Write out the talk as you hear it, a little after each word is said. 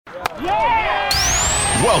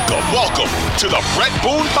Welcome to the Brett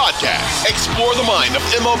Boone Podcast. Explore the mind of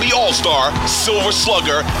MLB All-Star, Silver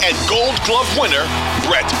Slugger, and Gold Glove winner,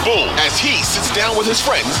 Brett Boone, as he sits down with his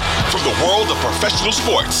friends from the world of professional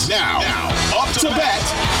sports. Now up to bat,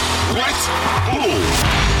 Brett Boone.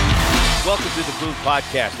 Welcome to the Boone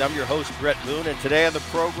Podcast. I'm your host, Brett Boone, and today on the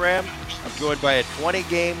program, I'm joined by a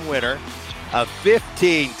 20-game winner, a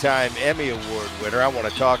 15-time Emmy Award winner. I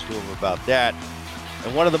want to talk to him about that.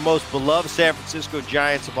 And one of the most beloved San Francisco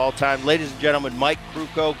Giants of all time, ladies and gentlemen, Mike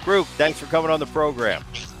Krukow. Kruk, thanks for coming on the program.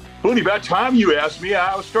 Boone, about time you asked me.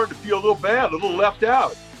 I was starting to feel a little bad, a little left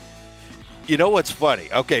out. You know what's funny?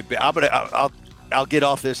 Okay, I'll get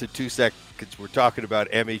off this in 2 seconds. We're talking about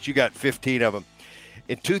Emmys. You got 15 of them.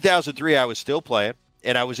 In 2003, I was still playing,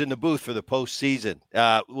 and I was in the booth for the postseason.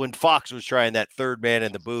 When Fox was trying that third man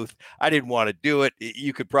in the booth, I didn't want to do it.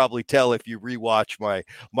 You could probably tell if you rewatch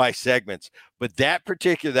my segments. But that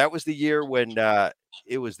was the year when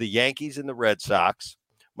it was the Yankees and the Red Sox.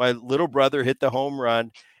 My little brother hit the home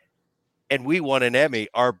run, and we won an Emmy.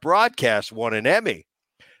 Our broadcast won an Emmy.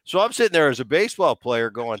 So I'm sitting there as a baseball player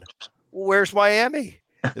going, well, where's my Emmy?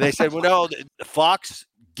 And they said, well, no, Fox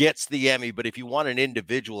gets the Emmy, but if you want an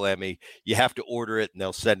individual Emmy, you have to order it and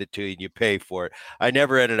they'll send it to you and you pay for it. I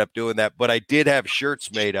never ended up doing that, but I did have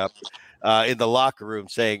shirts made up in the locker room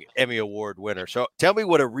saying Emmy Award winner. So tell me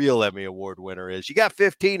what a real Emmy Award winner is. You got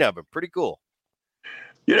 15 of them. Pretty cool.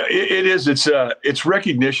 You know, it is. It's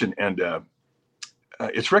recognition, and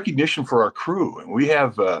it's recognition for our crew. And we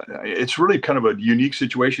have, it's really kind of a unique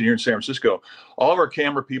situation here in San Francisco. All of our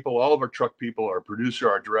camera people, all of our truck people, our producer,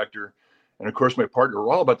 our director, and of course, my partner,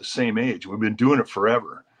 we're all about the same age. We've been doing it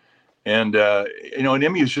forever. And, an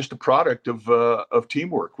Emmy is just a product of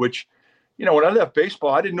teamwork, which, when I left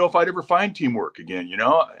baseball, I didn't know if I'd ever find teamwork again,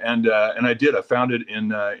 and I did. I found it in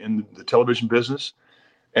the television business,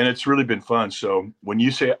 and it's really been fun. So when you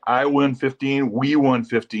say I won 15, we won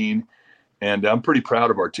 15, and I'm pretty proud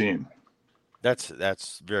of our team. That's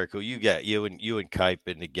very cool. You and Kite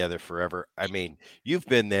been together forever. I mean, you've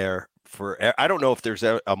been there for, I don't know if there's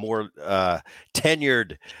a more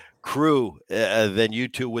tenured crew than you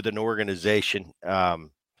two with an organization.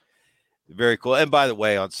 Very cool. And by the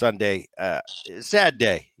way, on Sunday, sad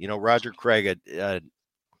day, Roger Craig,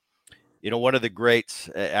 one of the greats.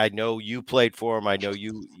 I know you played for him. I know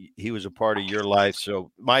he was a part of your life.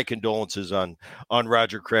 So my condolences on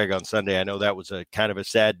Roger Craig on Sunday. I know that was a kind of a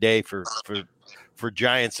sad day for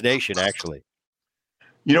Giants Nation, actually.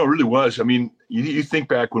 It really was. I mean, you think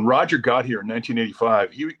back when Roger got here in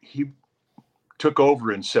 1985, he took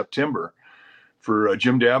over in September for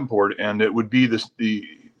Jim Davenport, and it would be the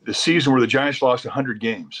season where the Giants lost 100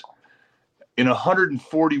 games. In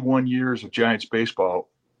 141 years of Giants baseball,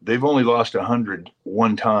 they've only lost 100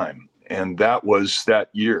 one time, and that was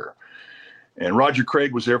that year. And Roger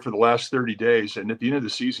Craig was there for the last 30 days, and at the end of the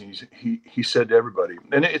season, he said to everybody,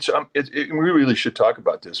 and we really should talk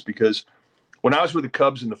about this, because when I was with the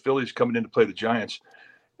Cubs and the Phillies coming in to play the Giants,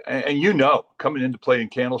 and coming in to play in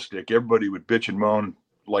Candlestick, everybody would bitch and moan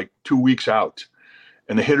like 2 weeks out,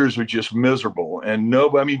 and the hitters were just miserable. And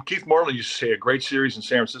Keith Morley used to say a great series in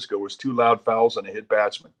San Francisco was 2 loud fouls and a hit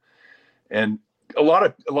batsman. And a lot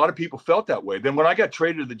of people felt that way. Then when I got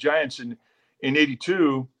traded to the Giants in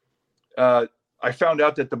 82, I found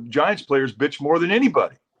out that the Giants players bitched more than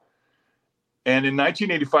anybody. And in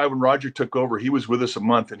 1985, when Roger took over, he was with us a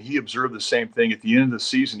month, and he observed the same thing. At the end of the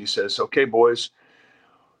season, he says, okay, boys,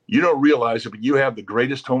 you don't realize it, but you have the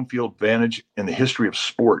greatest home field advantage in the history of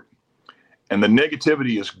sport. And the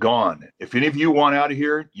negativity is gone. If any of you want out of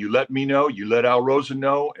here, you let me know, you let Al Rosen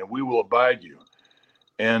know, and we will abide you.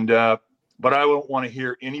 And but I don't want to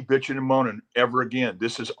hear any bitching and moaning ever again.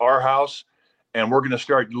 This is our house, and we're going to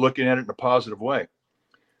start looking at it in a positive way.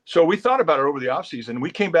 So we thought about it over the offseason, and we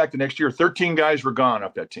came back the next year. 13 guys were gone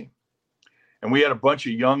off that team. And we had a bunch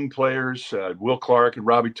of young players, Will Clark and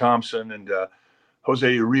Robbie Thompson and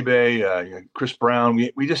Jose Uribe, Chris Brown.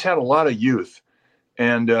 We just had a lot of youth.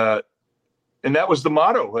 And that was the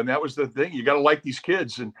motto, and that was the thing. You got to like these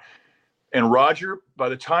kids. And Roger, by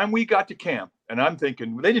the time we got to camp, and I'm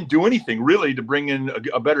thinking they didn't do anything really to bring in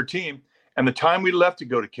a better team. And the time we left to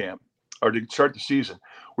go to camp or to start the season,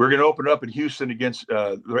 we were going to open up in Houston against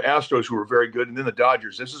the Astros, who were very good, and then the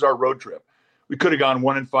Dodgers. This is our road trip. We could have gone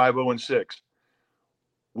 1-5, 0-6.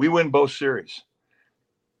 We win both series.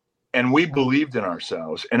 And we believed in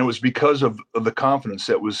ourselves. And it was because of the confidence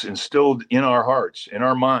that was instilled in our hearts, in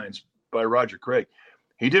our minds by Roger Craig.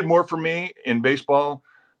 He did more for me in baseball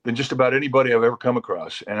than just about anybody I've ever come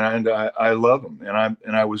across. And I love him.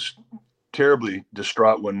 And I was terribly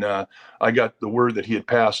distraught when I got the word that he had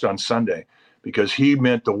passed on Sunday, because he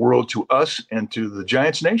meant the world to us and to the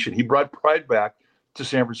Giants nation. He brought pride back to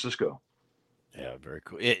San Francisco. Yeah, very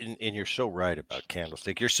cool. And you're so right about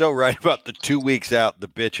Candlestick. You're so right about the 2 weeks out the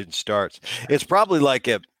bitching starts. It's probably like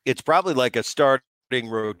a starting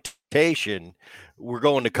rotation. We're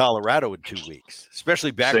going to Colorado in 2 weeks,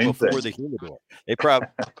 especially back before the humidor. They probably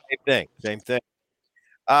same thing.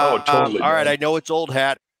 Totally. All right, I know it's old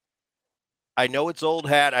hat. I know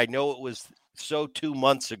it was so 2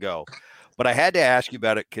 months ago, but I had to ask you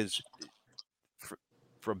about it because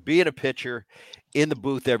from being a pitcher in the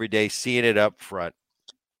booth every day, seeing it up front,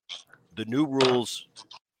 the new rules,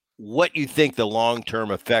 what you think the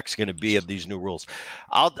long-term effect's going to be of these new rules.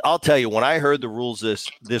 I'll tell you, when I heard the rules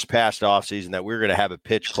this past offseason that we were going to have a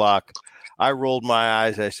pitch clock, I rolled my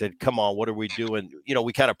eyes. I said, come on, what are we doing? You know,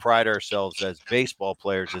 we kind of pride ourselves as baseball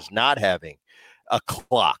players as not having a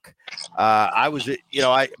clock. But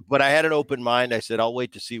I had an open mind. I said, I'll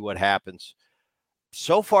wait to see what happens.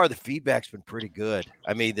 So far, the feedback's been pretty good.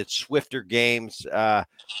 I mean, it's swifter games.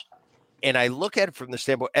 And I look at it from the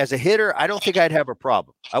standpoint, as a hitter, I don't think I'd have a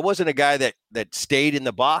problem. I wasn't a guy that stayed in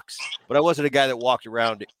the box, but I wasn't a guy that walked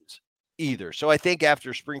around either. So I think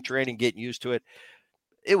after spring training, getting used to it,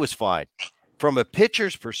 it was fine. From a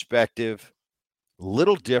pitcher's perspective, a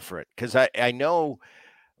little different, because I know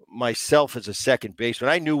myself as a second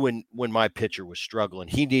baseman, I knew when my pitcher was struggling,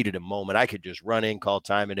 he needed a moment. I could just run in, call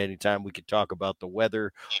time at any time. We could talk about the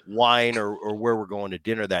weather, wine, or where we're going to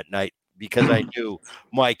dinner that night, because I knew,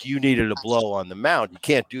 Mike, you needed a blow on the mound. You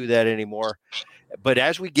can't do that anymore. But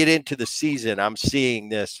as we get into the season, I'm seeing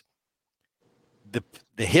this.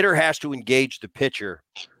 The hitter has to engage the pitcher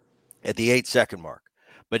at the 8-second mark.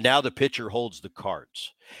 But now the pitcher holds the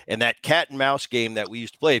cards. And that cat and mouse game that we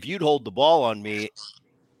used to play, if you'd hold the ball on me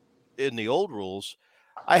in the old rules,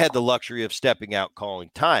 I had the luxury of stepping out, calling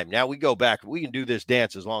time. Now we go back. We can do this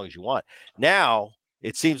dance as long as you want. Now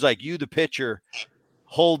it seems like you, the pitcher,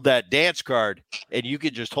 hold that dance card, and you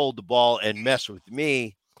can just hold the ball and mess with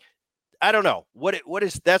me. I don't know what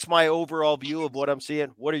is. That's my overall view of what I'm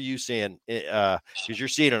seeing. What are you seeing? Because you're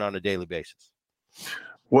seeing it on a daily basis.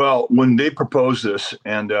 Well, when they proposed this,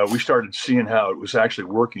 and we started seeing how it was actually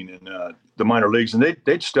working in the minor leagues, and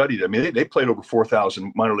they'd studied. I mean, they played over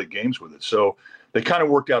 4,000 minor league games with it, so they kind of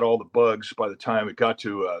worked out all the bugs by the time it got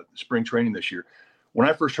to spring training this year. When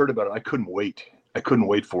I first heard about it, I couldn't wait. I couldn't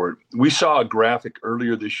wait for it. We saw a graphic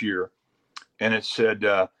earlier this year, and it said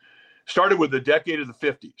started with the decade of the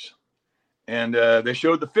 50s, and they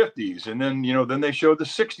showed the 50s, and then they showed the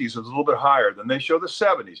 60s. It was a little bit higher. Then they showed the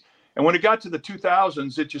 70s. And when it got to the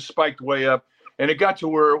 2000s, it just spiked way up. And it got to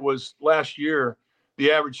where it was last year, the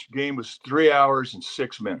average game was 3 hours and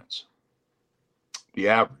 6 minutes. The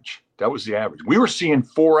average. That was the average. We were seeing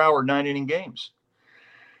 4-hour, 9-inning games.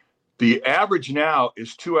 The average now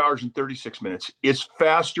is 2 hours and 36 minutes. It's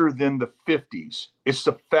faster than the 50s. It's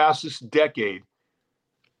the fastest decade,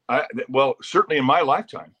 certainly in my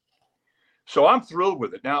lifetime. So I'm thrilled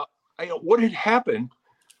with it. Now, what had happened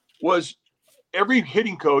was every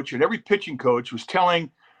hitting coach and every pitching coach was telling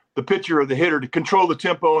the pitcher or the hitter to control the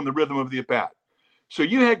tempo and the rhythm of the at-bat. So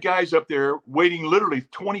you had guys up there waiting literally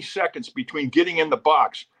 20 seconds between getting in the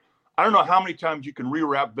box. I don't know how many times you can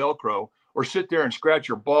rewrap Velcro or sit there and scratch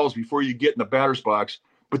your balls before you get in the batter's box,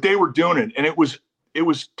 but they were doing it, and it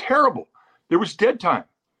was terrible. There was dead time.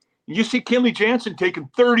 You see Kenley Jansen taking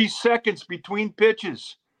 30 seconds between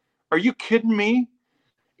pitches. Are you kidding me?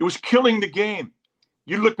 It was killing the game.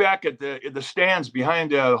 You look back at the stands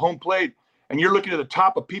behind home plate, and you're looking at the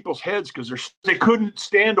top of people's heads because they couldn't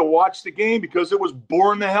stand to watch the game because it was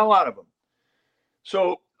boring the hell out of them.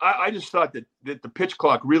 So I just thought that the pitch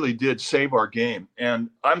clock really did save our game, and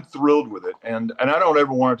I'm thrilled with it. And I don't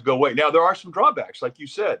ever want it to go away. Now, there are some drawbacks, like you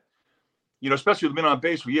said, especially with men on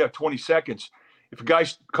base where you have 20 seconds. If a guy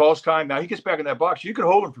calls time, now he gets back in that box, you can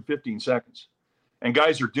hold him for 15 seconds, and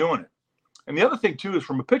guys are doing it. And the other thing, too, is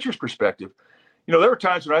from a pitcher's perspective, there were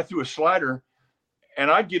times when I threw a slider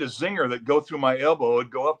and I'd get a zinger that go through my elbow.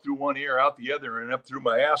 It'd go up through one ear, out the other, and up through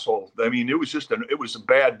my asshole. I mean, it was a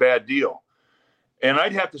bad deal. And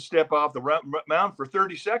I'd have to step off the mound for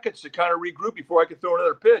 30 seconds to kind of regroup before I could throw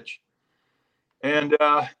another pitch. And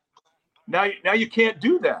now you can't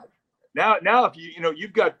do that. Now if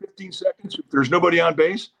you've got 15 seconds, if there's nobody on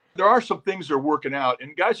base, there are some things that are working out,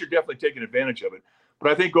 and guys are definitely taking advantage of it.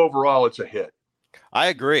 But I think overall it's a hit. I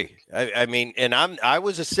agree. I mean, and I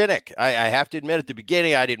was a cynic. I have to admit, at the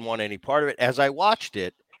beginning, I didn't want any part of it. As I watched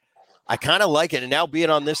it, I kind of like it. And now being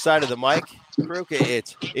on this side of the mic, Krukow,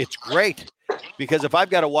 it's great, because if I've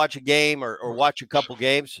got to watch a game or watch a couple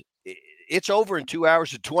games, it's over in 2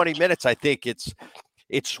 hours and 20 minutes. I think it's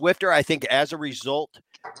swifter. I think as a result,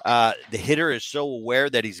 The hitter is so aware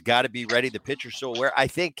that he's got to be ready. The pitcher's so aware. I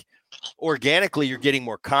think organically you're getting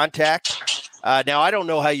more contact. Now, I don't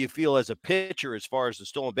know how you feel as a pitcher as far as the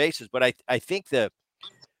stolen bases, but I think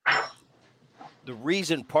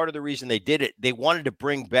part of the reason they did it, they wanted to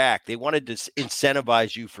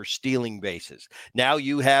incentivize you for stealing bases. Now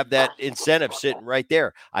you have that incentive sitting right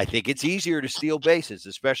there. I think it's easier to steal bases,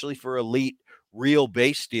 especially for elite real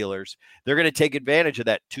base stealers. They're going to take advantage of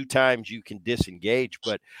that 2 times you can disengage.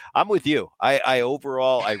 But I'm with you. I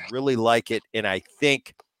overall, I really like it. And I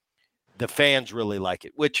think the fans really like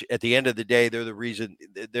it, which at the end of the day, they're the reason,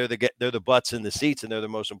 they're the butts in the seats, and they're the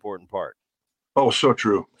most important part. Oh, so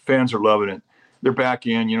true. Fans are loving it. They're back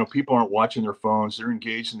in. People aren't watching their phones. They're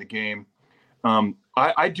engaged in the game.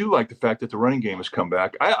 I do like the fact that the running game has come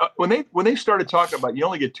back. When they started talking about you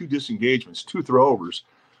only get 2 disengagements, 2 throwovers,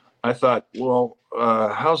 I thought, well,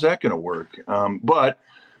 how's that going to work? But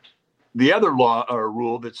the other law or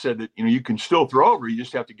rule that said that you can still throw over, you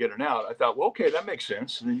just have to get an out. I thought, well, okay, that makes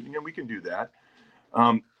sense. We can do that.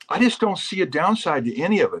 I just don't see a downside to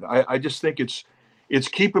any of it. I just think it's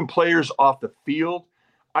keeping players off the field.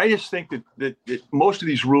 I just think that most of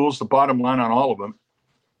these rules, the bottom line on all of them,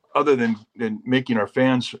 other than making our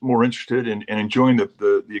fans more interested and enjoying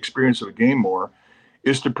the experience of the game more,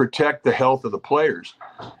 is to protect the health of the players.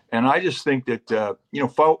 And I just think that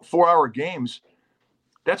 4-hour games,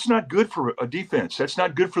 that's not good for a defense. That's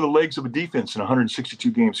not good for the legs of a defense in a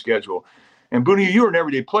 162-game schedule. And Booney, you're an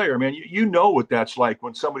everyday player, man. You know what that's like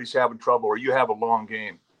when somebody's having trouble or you have a long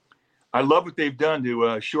game. I love what they've done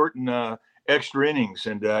to shorten extra innings,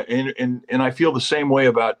 and I feel the same way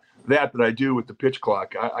about that I do with the pitch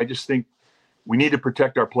clock. I just think we need to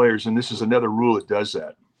protect our players, and this is another rule that does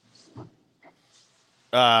that.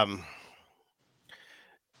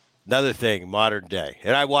 Another thing, modern day,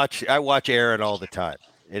 and I watch Aaron all the time,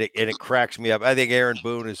 and it cracks me up. I think Aaron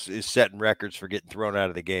Boone is setting records for getting thrown out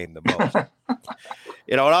of the game the most.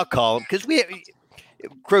 And I'll call him because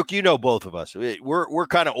Crook, both of us. We're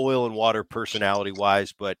kind of oil and water personality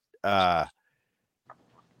wise, but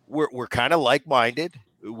we're kind of like-minded.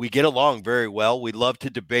 We get along very well. We love to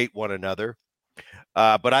debate one another.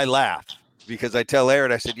 But I laugh because I tell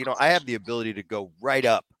Aaron, I said, I have the ability to go right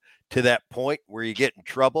up to that point where you get in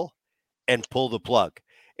trouble and pull the plug.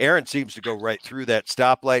 Aaron seems to go right through that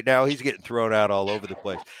stoplight now. He's getting thrown out all over the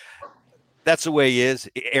place. That's the way he is.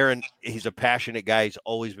 Aaron, he's a passionate guy. He's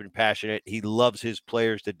always been passionate. He loves his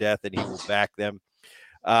players to death, and he will back them.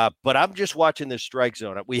 But I'm just watching this strike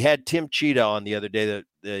zone. We had Tim Cheetah on the other day,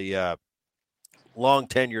 the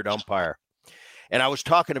long-tenured umpire. And I was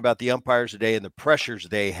talking about the umpires today and the pressures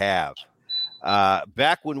they have.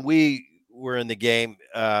 Back when we were in the game,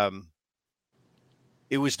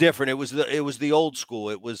 it was different. It was the old school.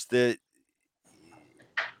 It was the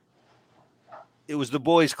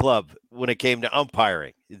boys' club when it came to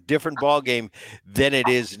umpiring. Different ball game than it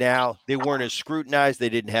is now. They weren't as scrutinized. They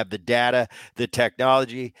didn't have the data, the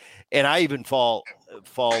technology, and I even fall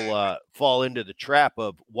into the trap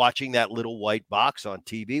of watching that little white box on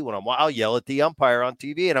TV. I'll yell at the umpire on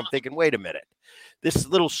TV, and I'm thinking, wait a minute, this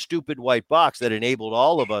little stupid white box that enabled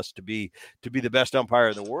all of us to be the best umpire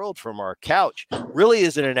in the world from our couch really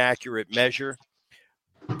isn't an accurate measure.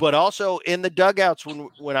 But also in the dugouts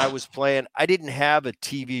when I was playing, I didn't have a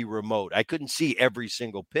TV remote. I couldn't see every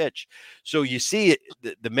single pitch. So you see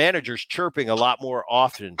the manager's chirping a lot more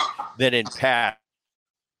often than in past.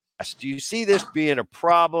 Do you see this being a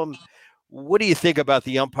problem? What do you think about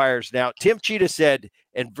the umpires now? Tim Cheetah said,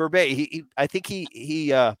 and verbatim, I think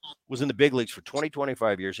he was in the big leagues for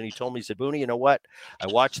 25 years, and he told me, he said, Booney, you know what? I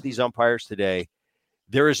watched these umpires today.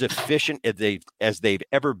 They're as efficient as they've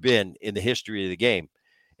ever been in the history of the game.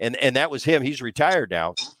 And that was him. He's retired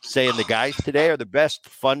now, saying the guys today are the best.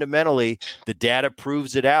 Fundamentally, the data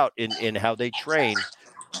proves it out in how they train.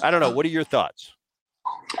 I don't know. What are your thoughts?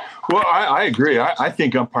 Well, I agree. I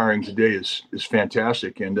think umpiring today is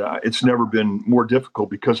fantastic, and it's never been more difficult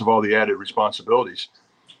because of all the added responsibilities.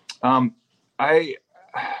 I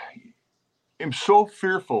am so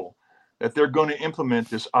fearful that they're going to implement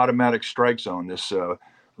this automatic strike zone, this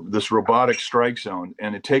robotic strike zone,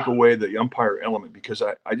 and to take away the umpire element, because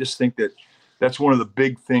I just think that's one of the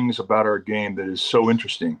big things about our game that is so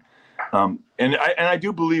interesting. And I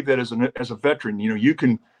do believe that as a veteran, you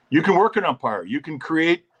can work an umpire, you can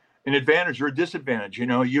create an advantage or a disadvantage.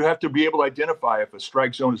 You have to be able to identify if a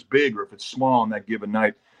strike zone is big or if it's small on that given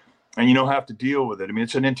night, and you don't have to deal with it. I mean,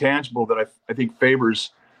 it's an intangible that I think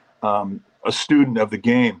favors a student of the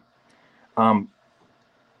game. I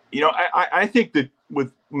think that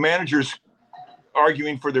with managers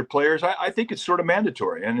arguing for their players, I think it's sort of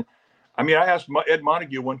mandatory. And I mean, I asked Ed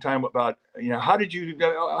Montague one time about, how did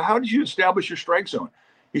you establish your strike zone?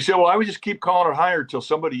 He said, well, I would just keep calling it higher till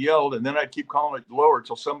somebody yelled, and then I'd keep calling it lower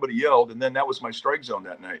till somebody yelled, and then that was my strike zone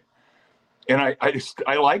that night. And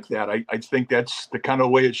I like that. I think that's the kind of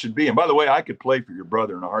way it should be. And by the way, I could play for your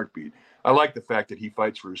brother in a heartbeat. I like the fact that he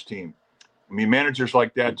fights for his team. I mean, managers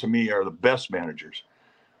like that to me are the best managers.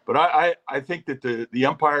 But I think that the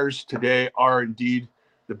umpires today are indeed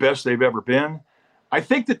the best they've ever been. I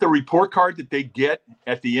think that the report card that they get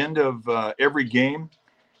at the end of every game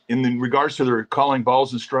in regards to their calling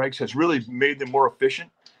balls and strikes has really made them more efficient.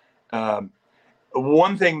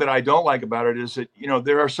 One thing that I don't like about it is that,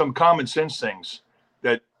 there are some common sense things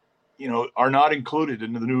that, are not included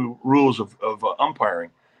in the new rules of umpiring.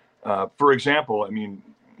 For example, I mean,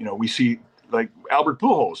 we see like Albert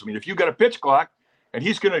Pujols. I mean, if you got a pitch clock and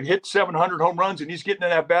he's going to hit 700 home runs and he's getting in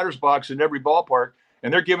that batter's box in every ballpark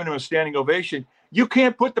and they're giving him a standing ovation, you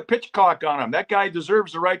can't put the pitch clock on him. That guy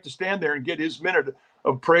deserves the right to stand there and get his minute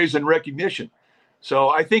of praise and recognition. So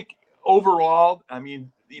I think overall, I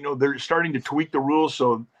mean, they're starting to tweak the rules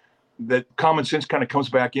so that common sense kind of comes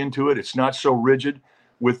back into it. It's not so rigid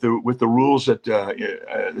with the rules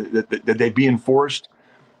that they be enforced.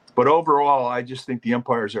 But overall, I just think the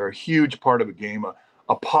umpires are a huge part of a game,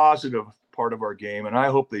 a positive part of our game, and I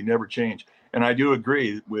hope they never change. And I do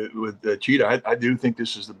agree with Cheetah. I do think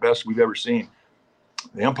this is the best we've ever seen.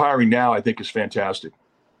 The umpiring now, I think, is fantastic.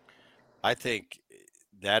 I think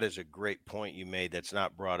that is a great point you made that's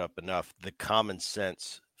not brought up enough, the common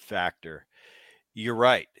sense factor. You're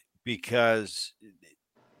right, because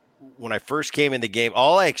when I first came in the game,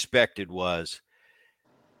 all I expected was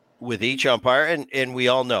with each umpire, and we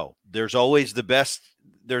all know there's always the best.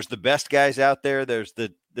 There's the best guys out there. There's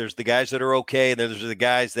the guys that are okay, and then there's the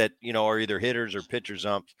guys that are either hitters or pitchers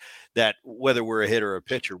umps. That whether we're a hitter or a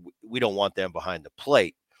pitcher, we don't want them behind the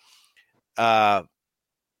plate. But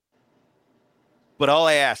all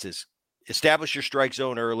I ask is establish your strike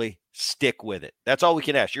zone early, stick with it. That's all we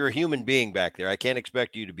can ask. You're a human being back there. I can't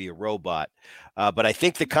expect you to be a robot. But I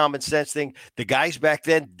think the common sense thing, the guys back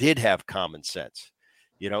then did have common sense.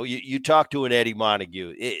 You talk to an Eddie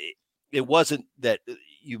Montague. It wasn't that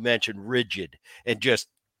you mentioned rigid and just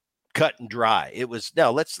cut and dry. It was,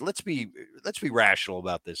 no, let's be rational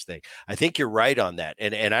about this thing. I think you're right on that.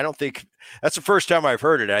 And I don't think that's the first time I've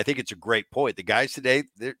heard it. I think it's a great point. The guys today,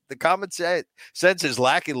 the common sense is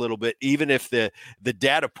lacking a little bit, even if the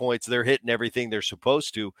data points, they're hitting everything they're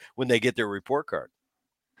supposed to when they get their report card.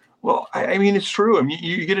 Well, I mean, it's true. I mean,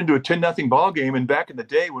 you get into a 10-0 ball game, and back in the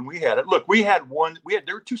day when we had it, look,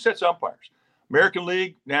 there were two sets of umpires, American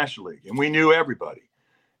League, National League, and we knew everybody.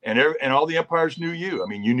 And all the umpires knew you. I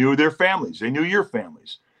mean, you knew their families. They knew your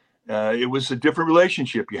families. It was a different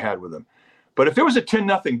relationship you had with them. But if it was a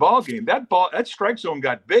 10-0 ball game, that strike zone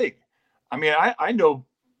got big. I mean, I know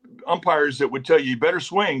umpires that would tell you better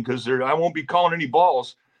swing because I won't be calling any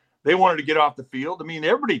balls. They wanted to get off the field. I mean,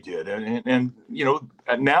 everybody did. And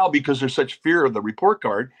now because there's such fear of the report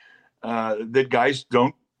card, that guys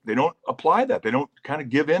don't apply that. They don't kind of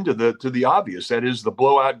give in to the obvious. That is the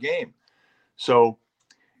blowout game. So,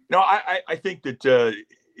 I think that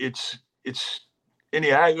it's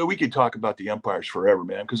anyhow, we could talk about the umpires forever,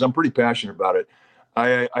 man, because I'm pretty passionate about it.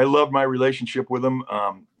 I love my relationship with them.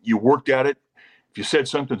 You worked at it. If you said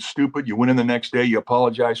something stupid, you went in the next day, you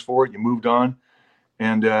apologized for it, you moved on.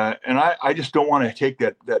 And I just don't want to take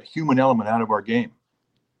that human element out of our game.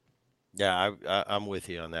 Yeah, I'm with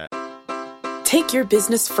you on that. Take your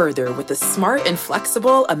business further with the smart and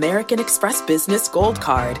flexible American Express Business Gold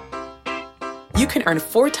Card. You can earn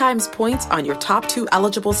 4 times points on your top 2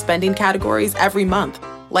 eligible spending categories every month,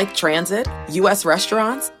 like transit, U.S.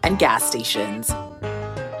 restaurants, and gas stations.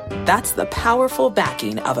 That's the powerful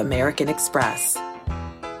backing of American Express.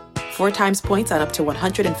 4 times points on up to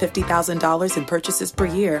 $150,000 in purchases per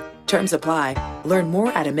year. Terms apply. Learn more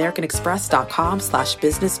at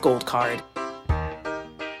americanexpress.com/businessgoldcard. I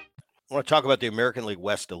want to talk about the American League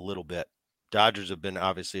West a little bit. Dodgers have been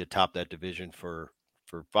obviously atop that division for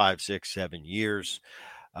 5, 6, 7 years.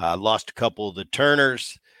 Lost a couple of the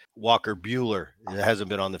Turners. Walker Buehler hasn't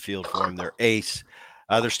been on the field for him. They're ace.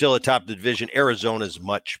 They're still atop the division. Arizona's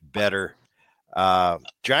much better.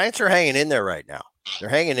 Giants are hanging in there right now. They're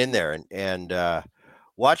hanging in there and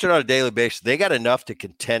watch it on a daily basis. They got enough to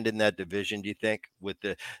contend in that division, do you think? With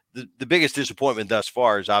the biggest disappointment thus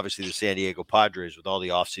far is obviously the San Diego Padres with all the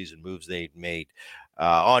offseason moves they've made.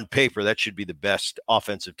 On paper, that should be the best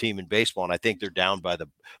offensive team in baseball, and I think they're down by the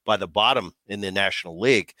bottom in the National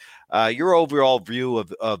League. Your overall view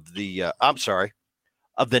of the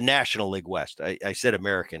National League West. I said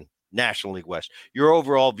American. National League West. Your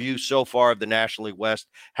overall view so far of the National League West,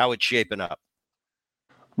 how it's shaping up?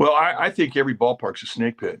 Well, I think every ballpark's a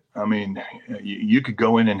snake pit. I mean, you could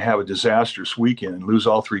go in and have a disastrous weekend and lose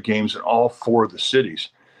all 3 games in all 4 of the cities.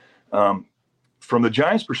 From the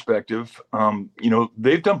Giants' perspective,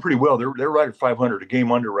 they've done pretty well. They're right at 500, a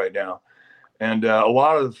game under right now, and a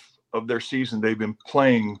lot of their season they've been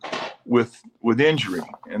playing with injury,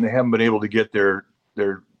 and they haven't been able to get their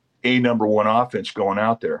number one offense going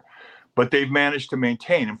out there. But they've managed to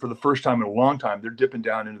maintain, and for the first time in a long time, they're dipping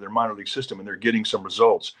down into their minor league system, and they're getting some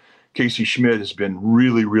results. Casey Schmidt has been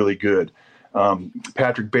really, really good.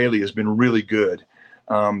 Patrick Bailey has been really good.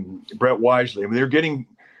 Brett Wisely. I mean, they're getting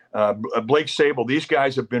Blake Sable. These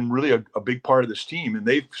guys have been really a big part of this team, and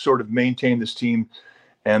they've sort of maintained this team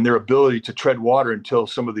and their ability to tread water until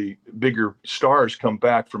some of the bigger stars come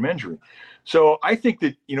back from injury. So I think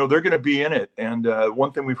that, they're going to be in it. And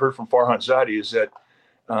one thing we've heard from Farhan Zaidi is that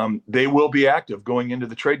they will be active going into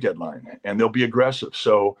the trade deadline, and they'll be aggressive.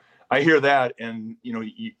 So I hear that, and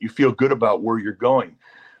you feel good about where you're going.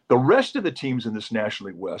 The rest of the teams in this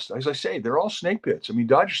National League West, as I say, they're all snake pits. I mean,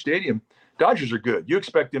 Dodger Stadium, Dodgers are good. You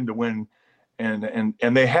expect them to win, and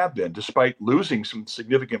they have been, despite losing some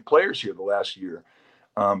significant players here the last year.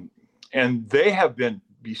 And they have been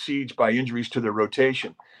besieged by injuries to their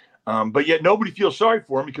rotation. But yet nobody feels sorry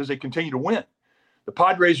for them because they continue to win. The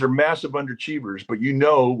Padres are massive underachievers, but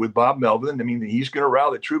with Bob Melvin, I mean, he's going to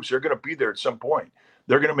rally the troops. They're going to be there at some point.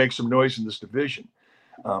 They're going to make some noise in this division.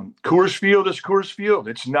 Coors Field is Coors Field.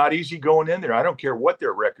 It's not easy going in there. I don't care what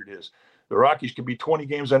their record is. The Rockies could be 20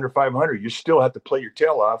 games under 500. You still have to play your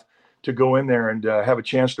tail off to go in there and have a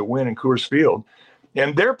chance to win in Coors Field.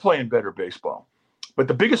 And they're playing better baseball. But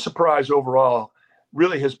the biggest surprise overall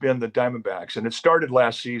really has been the Diamondbacks, and it started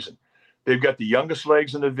last season. They've got the youngest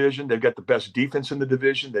legs in the division. They've got the best defense in the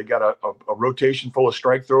division. They've got a rotation full of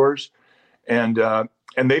strike throwers, and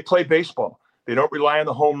they play baseball. They don't rely on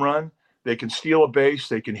the home run. They can steal a base.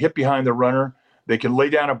 They can hit behind the runner. They can lay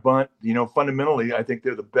down a bunt. Fundamentally, I think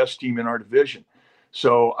they're the best team in our division.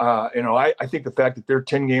 So, I think the fact that they're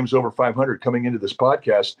 10 games over 500 coming into this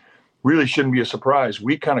podcast really shouldn't be a surprise.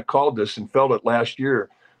 We kind of called this and felt it last year.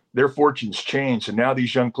 Their fortunes changed, and now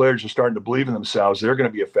these young players are starting to believe in themselves. They're going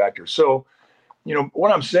to be a factor. So,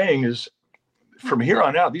 what I'm saying is, from here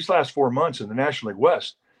on out, these last 4 months in the National League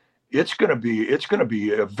West, it's going to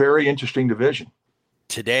be a very interesting division.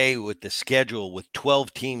 Today, with the schedule, with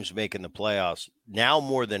 12 teams making the playoffs, now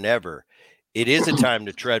more than ever, it is a time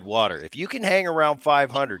to tread water. If you can hang around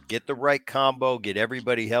 500, get the right combo, get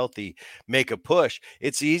everybody healthy, make a push,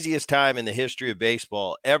 it's the easiest time in the history of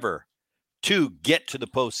baseball ever to get to the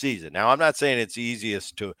postseason. Now, I'm not saying it's the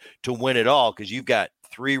easiest to win it all, because you've got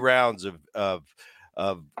 3 rounds of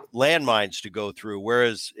landmines to go through,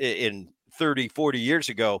 whereas in 30, 40 years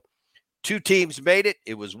ago, 2 teams made it.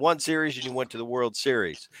 It was one series, and you went to the World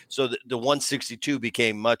Series. So the 162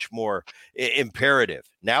 became much more imperative.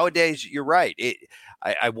 Nowadays, you're right.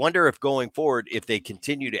 I wonder if going forward, if they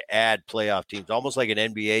continue to add playoff teams, almost like an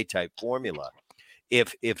NBA type formula,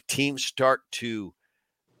 if teams start to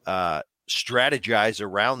strategize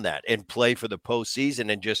around that and play for the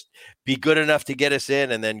postseason and just be good enough to get us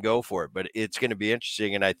in and then go for it. But it's going to be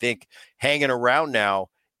interesting. And I think hanging around now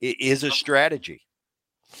is a strategy.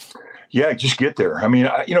 Yeah, just get there. I mean,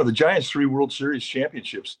 the Giants' 3 World Series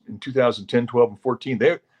championships in 2010, 12, and 14,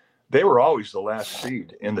 they were always the last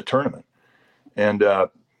seed in the tournament. And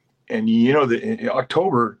October,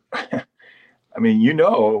 I mean,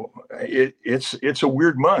 it's a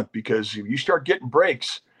weird month, because if you start getting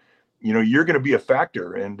breaks, you're going to be a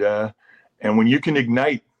factor. And when you can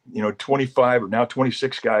ignite, 25 or now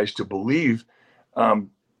 26 guys to believe, and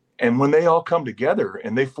when they all come together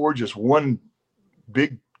and they forge just one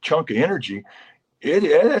big chunk of energy,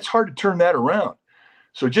 it's hard to turn that around.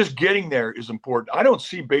 So just getting there is important. I don't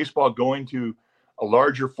see baseball going to a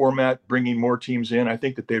larger format, bringing more teams in. I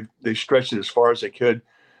think that they've stretched it as far as they could.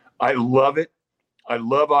 I love it. I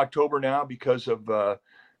love October now because of the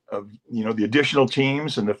additional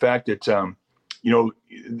teams and the fact that the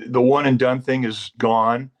one and done thing is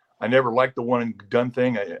gone. I never liked the one and done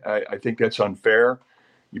thing. I think that's unfair.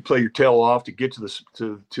 You play your tail off to get to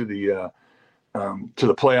the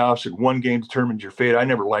playoffs, and one game determines your fate. I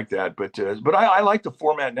never liked that, but I like the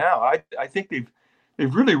format now. I think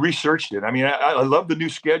they've really researched it. I mean, I love the new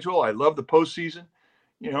schedule. I love the postseason.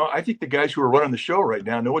 I think the guys who are running the show right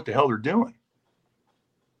now know what the hell they're doing.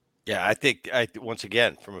 Yeah, I think once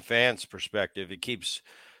again, from a fan's perspective, it keeps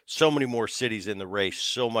so many more cities in the race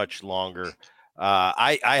so much longer.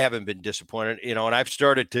 I haven't been disappointed, and I've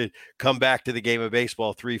started to come back to the game of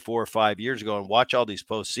baseball 3, 4, 5 years ago and watch all these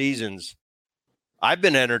postseasons. I've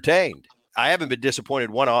been entertained. I haven't been disappointed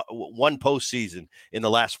one postseason in the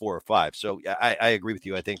last 4 or 5. So I agree with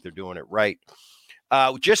you. I think they're doing it right.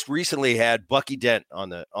 Just recently had Bucky Dent on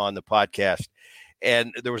the podcast,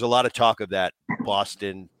 and there was a lot of talk of that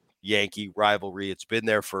Boston Yankee rivalry. It's been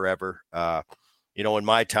there forever. In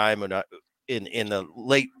my time in the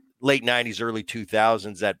late 90s, early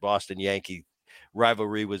 2000s, that Boston Yankee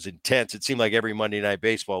rivalry was intense. It seemed like every Monday Night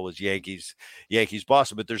Baseball was Yankees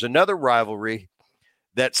Boston. But there's another rivalry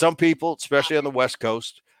that some people, especially on the West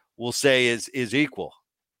Coast, will say is equal.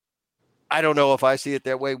 I don't know if I see it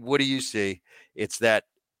that way. What do you see? It's that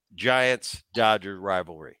Giants-Dodgers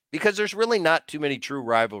rivalry, because there's really not too many true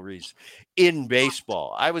rivalries in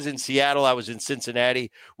baseball. I was in Seattle. I was in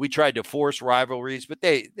Cincinnati. We tried to force rivalries, but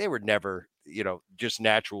they were never, just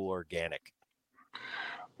natural, organic.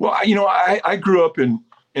 Well, I grew up in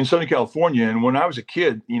Southern California, and when I was a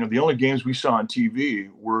kid, the only games we saw on TV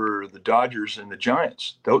were the Dodgers and the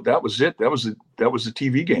Giants. That was it. That was the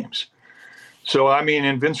TV games. So,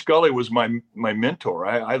 and Vin Scully was my mentor.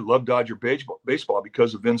 I love Dodger baseball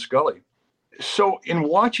because of Vin Scully. So in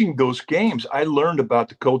watching those games, I learned about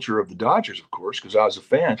the culture of the Dodgers, of course, because I was a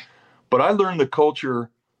fan, but I learned the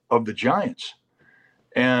culture of the Giants.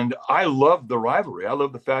 And I loved the rivalry. I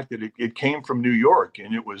love the fact that it came from New York,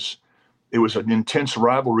 and it was an intense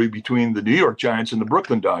rivalry between the New York Giants and the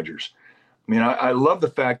Brooklyn Dodgers. I love the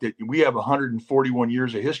fact that we have 141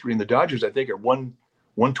 years of history, and the Dodgers, I think, are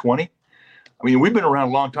 120. We've been around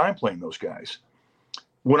a long time playing those guys.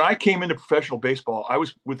 When I came into professional baseball, I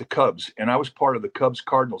was with the Cubs, and I was part of the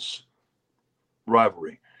Cubs-Cardinals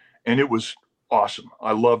rivalry, and it was awesome.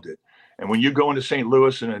 I loved it. And when you go into St.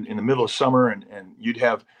 Louis in the middle of summer, and you'd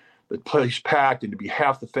have the place packed, and to be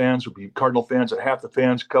half the fans would be Cardinal fans and half the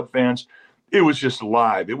fans Cub fans, it was just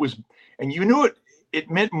live. And you knew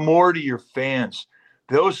it meant more to your fans.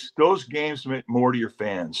 Those games meant more to your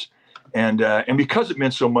fans. And because it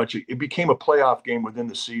meant so much, it became a playoff game within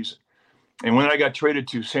the season. And when I got traded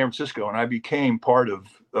to San Francisco and I became part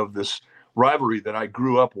of this rivalry that I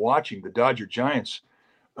grew up watching, the Dodger-Giants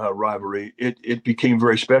rivalry, it became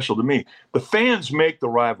very special to me. The fans make the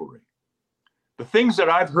rivalry. The things that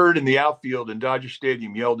I've heard in the outfield in Dodger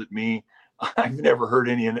Stadium yelled at me, I've never heard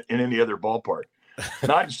any in any other ballpark.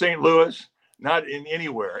 Not in St. Louis, not in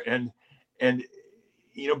anywhere. And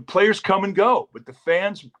players come and go, but the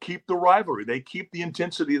fans keep the rivalry. They keep the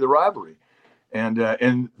intensity of the rivalry. And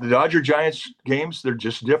the Dodger-Giants games, they're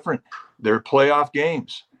just different. They're playoff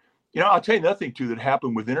games. I'll tell you nothing, too, that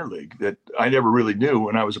happened with Interleague that I never really knew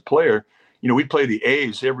when I was a player. We'd play the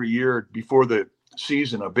A's every year before the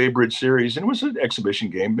season, a Bay Bridge series, and it was an exhibition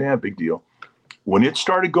game. Man, big deal. When it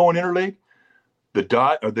started going Interleague,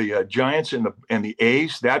 the Giants and the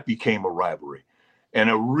A's, that became a rivalry. And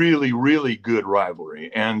a really, really good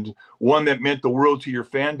rivalry, and one that meant the world to your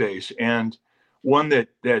fan base, and one that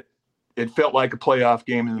it felt like a playoff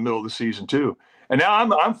game in the middle of the season too. And now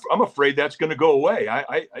I'm afraid that's going to go away.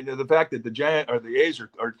 I the fact that the Giants or the A's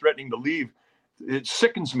are threatening to leave, it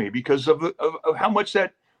sickens me because of how much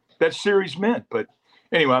that series meant. But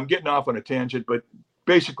anyway, I'm getting off on a tangent. But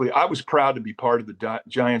basically, I was proud to be part of the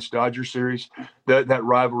Giants-Dodger series. That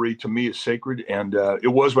rivalry to me is sacred, and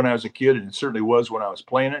it was when I was a kid, and it certainly was when I was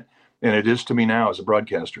playing it, and it is to me now as a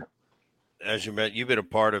broadcaster. As you mentioned, you've been a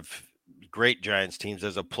part of great Giants teams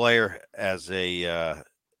as a player, as a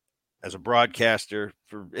broadcaster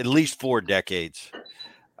for at least 4 decades.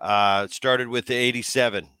 It started with the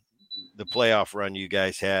 87, the playoff run you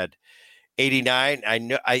guys had. 89.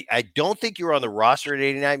 I don't think you were on the roster at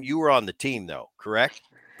 89. You were on the team though, correct?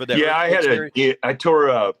 I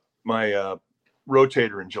tore my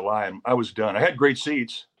rotator in July, and I was done. I had great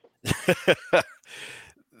seats.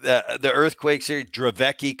 The earthquake series,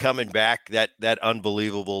 Dravecki coming back, that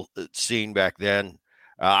unbelievable scene back then.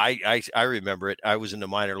 I remember it. I was in the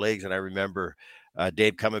minor leagues, and I remember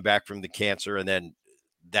Dave coming back from the cancer, and then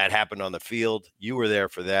that happened on the field. You were there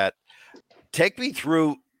for that. Take me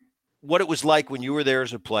through what it was like when you were there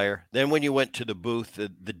as a player, then when you went to the booth,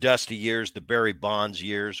 the Dusty years, the Barry Bonds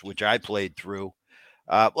years, which I played through.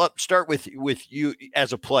 Let's start with you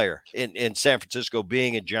as a player in San Francisco,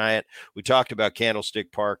 being a Giant. We talked about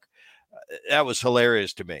Candlestick Park. That was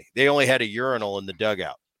hilarious to me. They only had a urinal in the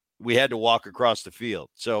dugout. We had to walk across the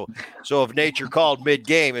field. So if nature called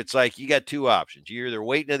mid-game, it's like you got 2 options. You're either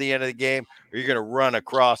waiting to the end of the game or you're going to run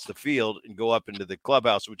across the field and go up into the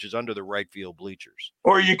clubhouse, which is under the right field bleachers.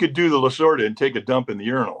 Or you could do the Lasorda and take a dump in the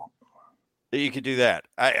urinal. You could do that.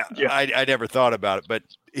 I never thought about it, but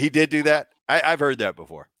he did do that. I've heard that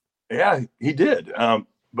before. Yeah, he did.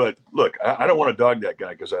 But look, I don't want to dog that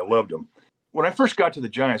guy because I loved him. When I first got to the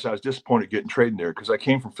Giants, I was disappointed getting traded there because I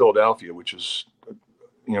came from Philadelphia, which is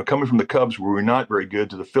coming from the Cubs, where we were not very good,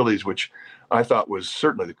 to the Phillies, which I thought was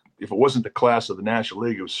certainly, if it wasn't the class of the National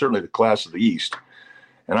League, it was certainly the class of the East.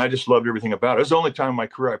 And I just loved everything about it. It was the only time in my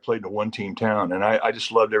career I played in a one-team town, and I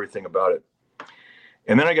just loved everything about it.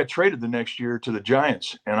 And then I got traded the next year to the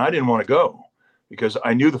Giants, and I didn't want to go because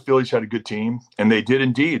I knew the Phillies had a good team, and they did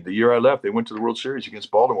indeed. The year I left, they went to the World Series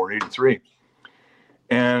against Baltimore in '83.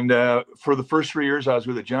 And for the first 3 years I was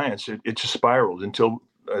with the Giants, it just spiraled until,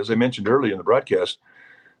 as I mentioned earlier in the broadcast,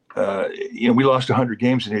 we lost 100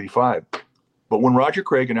 games in '85. But when Roger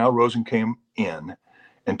Craig and Al Rosen came in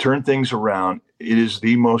and turned things around, it is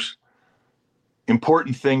the most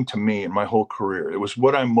important thing to me in my whole career. It was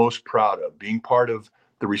what I'm most proud of, being part of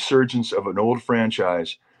the resurgence of an old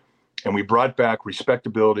franchise. And we brought back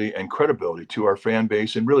respectability and credibility to our fan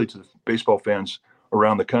base and really to the baseball fans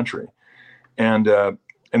around the country. And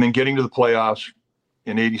then getting to the playoffs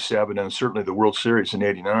in '87 and certainly the World Series in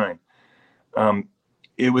 '89.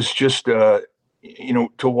 It was just, to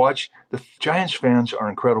watch. The Giants fans are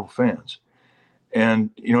incredible fans. And,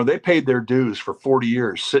 they paid their dues for 40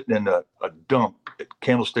 years sitting in a dump at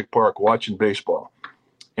Candlestick Park watching baseball.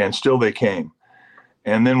 And still they came.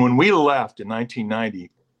 And then when we left in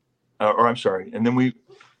 1990, and then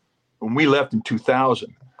when we left in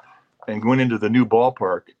 2000 and went into the new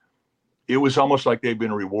ballpark, it was almost like they'd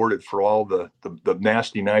been rewarded for all the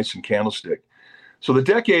nasty nights in Candlestick. So the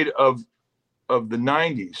decade of the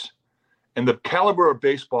 90s and the caliber of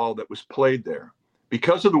baseball that was played there,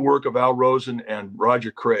 because of the work of Al Rosen and Roger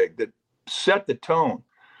Craig, that set the tone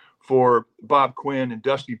for Bob Quinn and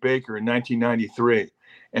Dusty Baker in 1993,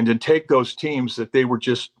 and to take those teams that they were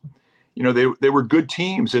just, they were good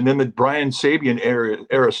teams. And then the Brian Sabian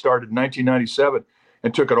era started in 1997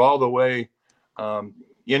 and took it all the way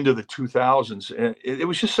into the 2000s. And it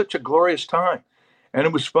was just such a glorious time. And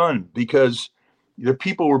it was fun because the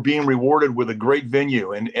people were being rewarded with a great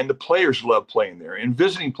venue, and the players loved playing there, and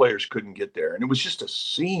visiting players couldn't get there. And it was just a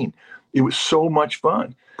scene. It was so much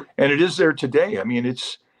fun. And it is there today. I mean,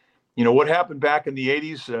 it's, what happened back in the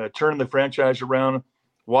 80s, turning the franchise around,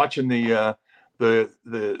 watching the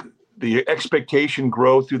expectation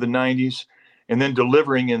grow through the 90s, and then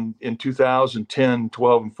delivering in 2010,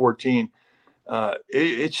 12, and 14.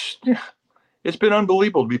 It's been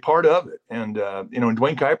unbelievable to be part of it. And, and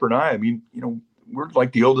Dwayne Kuiper and I mean, we're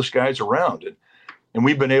like the oldest guys around, and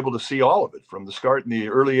we've been able to see all of it from the start in the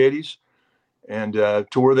early 80s and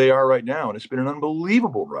to where they are right now. And it's been an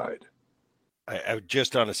unbelievable ride. I was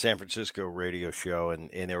just on a San Francisco radio show, and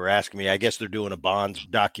they were asking me, I guess they're doing a Bonds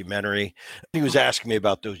documentary. He was asking me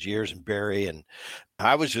about those years in Barry, and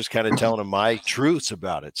I was just kind of telling him my truths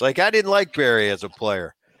about it. It's like, I didn't like Barry as a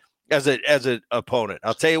player, as an opponent.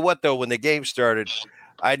 I'll tell you what, though, when the game started,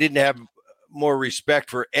 I didn't have more respect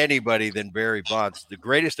for anybody than Barry Bonds, the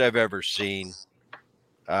greatest I've ever seen.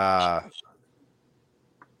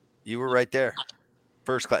 You were right there.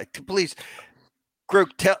 First class. Please,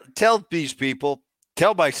 Kruk, tell these people,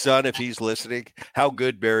 tell my son, if he's listening, how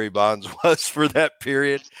good Barry Bonds was for that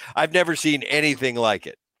period. I've never seen anything like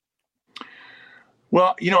it.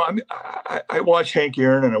 Well, I watched Hank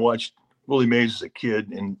Aaron and I watched Willie Mays as a kid,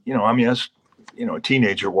 and as a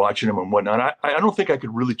teenager watching him and whatnot. I don't think I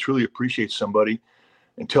could really truly appreciate somebody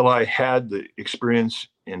until I had the experience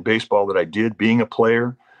in baseball that I did, being a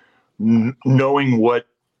player, knowing what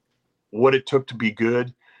it took to be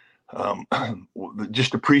good,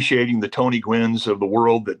 just appreciating the Tony Gwynns of the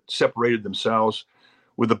world that separated themselves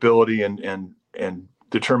with ability and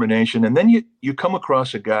determination. And then you come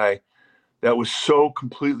across a guy that was so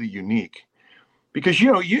completely unique, because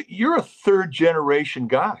you're a third generation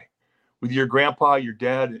guy with your grandpa, your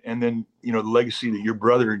dad, and then the legacy that your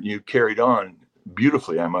brother and you carried on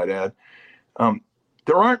beautifully, I might add.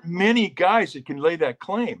 There aren't many guys that can lay that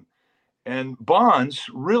claim. And Bonds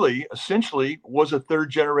really, essentially, was a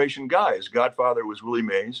third generation guy. His godfather was Willie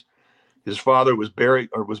Mays. His father was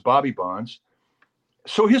Bobby Bonds.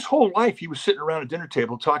 So his whole life, he was sitting around a dinner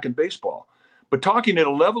table talking baseball, but talking at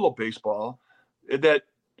a level of baseball that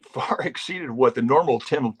far exceeded what the normal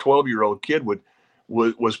 10, 12-year-old kid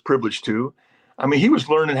was privileged to. I mean, he was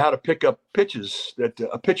learning how to pick up pitches that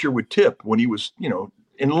a pitcher would tip when he was,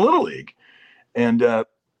 in Little League. And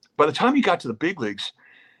by the time he got to the big leagues,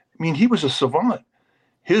 I mean, he was a savant.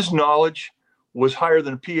 His knowledge was higher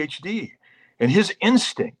than a PhD, and his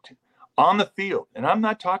instinct on the field, and I'm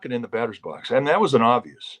not talking in the batter's box, and that was an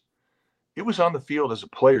obvious. It was on the field as a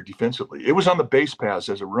player defensively. It was on the base paths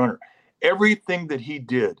as a runner. Everything that he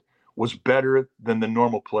did was better than the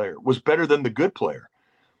normal player, was better than the good player.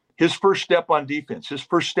 His first step on defense, his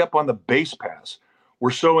first step on the base pass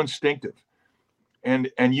were so instinctive. And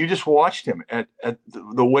you just watched him at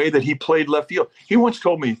the way that he played left field. He once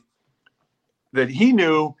told me that he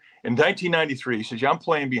knew in 1993, he says, I'm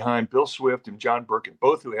playing behind Bill Swift and John Burkett,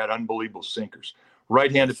 both who had unbelievable sinkers,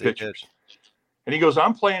 right-handed pitchers. And he goes,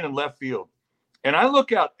 I'm playing in left field. And I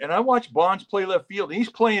look out and I watch Bonds play left field, and he's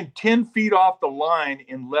playing 10 feet off the line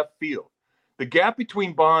in left field. The gap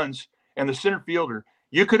between Bonds and the center fielder,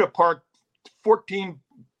 you could have parked 14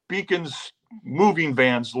 Beacons moving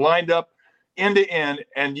vans lined up end to end,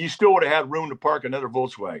 and you still would have had room to park another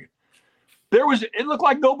Volkswagen. It looked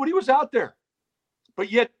like nobody was out there.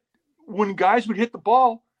 But yet, when guys would hit the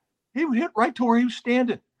ball, he would hit right to where he was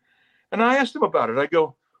standing. And I asked him about it. I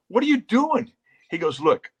go, what are you doing? He goes,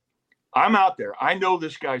 look, I'm out there. I know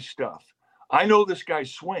this guy's stuff. I know this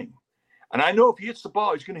guy's swing. And I know if he hits the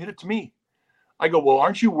ball, he's going to hit it to me. I go, well,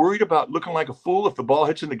 aren't you worried about looking like a fool if the ball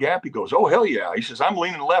hits in the gap? He goes, oh, hell yeah. He says, I'm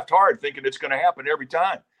leaning left hard thinking it's going to happen every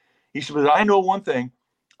time. He said, but I know one thing.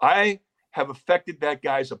 I have affected that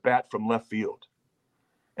guy's at bat from left field.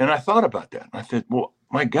 And I thought about that. And I thought, well,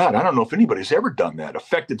 my God, I don't know if anybody's ever done that.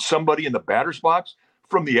 Affected somebody in the batter's box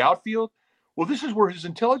from the outfield. Well, this is where his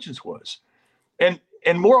intelligence was. And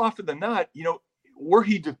more often than not, where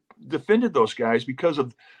he defended those guys because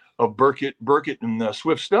of Burkett and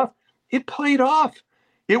Swift stuff, it played off.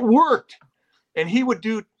 It worked. And he would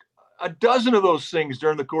do a dozen of those things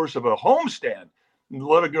during the course of a homestand,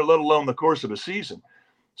 let alone the course of a season.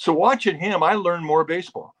 So watching him, I learned more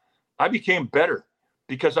baseball. I became better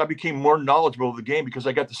because I became more knowledgeable of the game because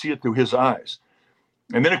I got to see it through his eyes.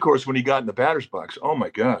 And then, of course, when he got in the batter's box, oh, my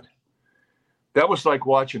God. That was like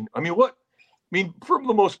watching. For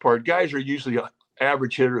the most part, guys are usually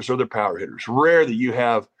average hitters or they're power hitters. Rare that you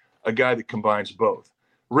have a guy that combines both.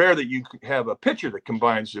 Rare that you have a pitcher that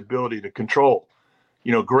combines the ability to control,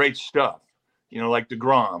 great stuff, like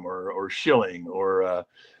DeGrom or Schilling or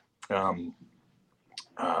who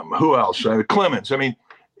else? Clemens.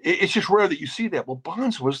 It's just rare that you see that. Well,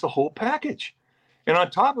 Bonds was the whole package. And on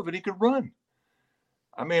top of it, he could run.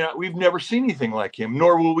 We've never seen anything like him,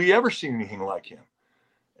 nor will we ever see anything like him.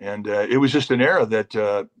 And it was just an era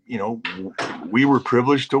that, we were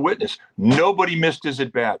privileged to witness. Nobody missed his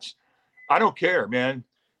at-bats. I don't care, man.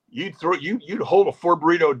 You'd hold a 4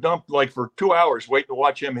 burrito dump like for 2 hours waiting to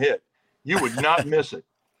watch him hit. You would not miss it.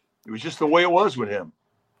 It was just the way it was with him.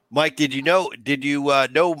 Mike, did you know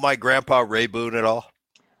my grandpa Ray Boone at all?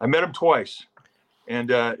 I met him twice.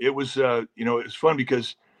 And it was fun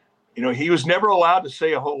because, he was never allowed to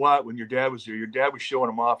say a whole lot when your dad was there. Your dad was showing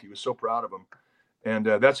him off. He was so proud of him. And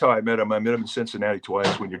that's how I met him. I met him in Cincinnati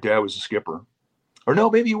twice when your dad was the skipper. Or no,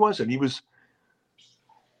 maybe he wasn't. He was.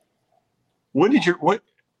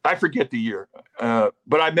 I forget the year,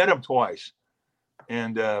 but I met him twice.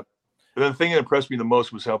 And the thing that impressed me the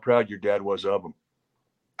most was how proud your dad was of him.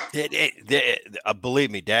 Believe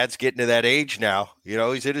me, Dad's getting to that age now.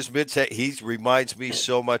 He's in his mid-set. He reminds me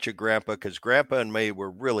so much of Grandpa because Grandpa and me were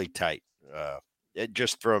really tight.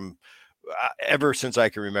 Just from ever since I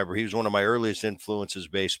can remember, he was one of my earliest influences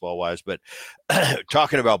baseball-wise. But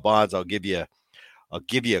talking about Bonds, I'll give you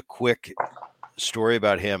a quick story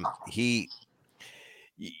about him.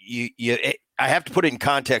 I have to put it in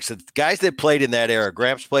context. The guys that played in that era,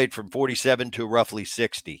 Gramps played from 47 to roughly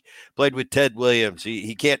 60, played with Ted Williams.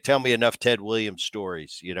 He can't tell me enough Ted Williams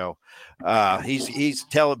stories. He's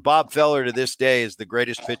telling Bob Feller to this day is the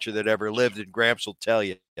greatest pitcher that ever lived. And Gramps will tell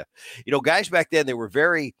you, guys back then, they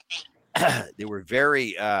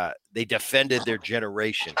defended their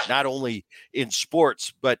generation, not only in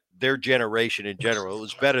sports, but their generation in general. It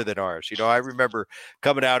was better than ours. I remember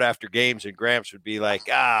coming out after games and Gramps would be like,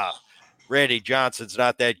 Randy Johnson's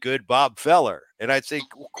not that good, Bob Feller. And I'd say,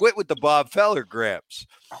 quit with the Bob Feller, Gramps.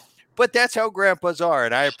 But that's how grandpas are.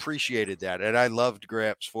 And I appreciated that. And I loved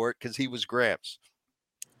Gramps for it because he was Gramps.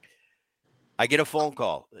 I get a phone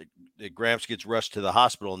call that Gramps gets rushed to the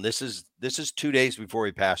hospital. And this is 2 days before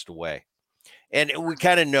he passed away. And we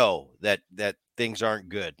kind of know that things aren't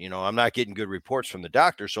good. I'm not getting good reports from the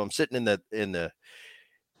doctor. So I'm sitting in the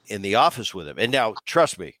office with him. And now,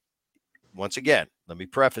 trust me, once again, let me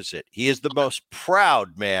preface it. He is the most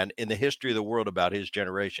proud man in the history of the world about his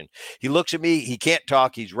generation. He looks at me. He can't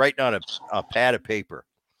talk. He's writing on a pad of paper.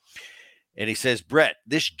 And he says, Brett,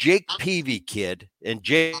 this Jake Peavy kid, and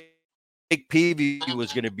Jake Peavy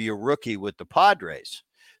was going to be a rookie with the Padres.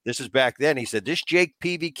 This is back then. He said, this Jake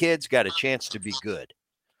Peavy kid's got a chance to be good.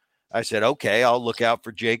 I said, okay, I'll look out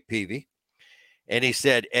for Jake Peavy. And he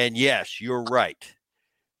said, and yes, you're right.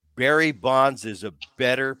 Barry Bonds is a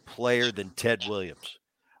better player than Ted Williams.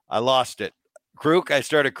 I lost it. Kruk, I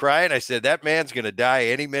started crying. I said, that man's going to die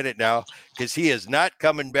any minute now because he is not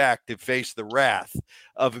coming back to face the wrath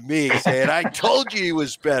of me saying, I told you he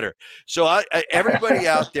was better. So everybody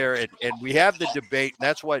out there, and we have the debate, and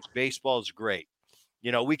that's what baseball is great.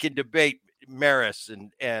 You know, we can debate Maris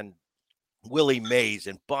and Willie Mays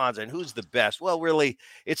and Bonds and who's the best. Well, really,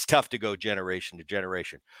 it's tough to go generation to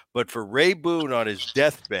generation. But for Ray Boone on his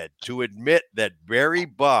deathbed to admit that Barry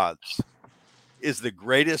Bonds is the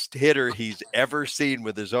greatest hitter he's ever seen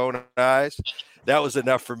with his own eyes, that was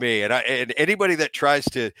enough for me. And anybody that tries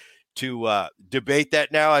to debate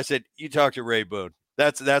that now, I said, you talk to Ray Boone.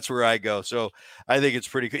 That's where I go. So I think it's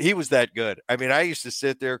pretty good. He was that good. I mean, I used to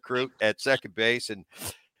sit there, Kruk, at second base, and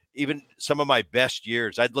even some of my best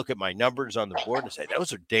years, I'd look at my numbers on the board and say,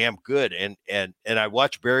 those are damn good. And I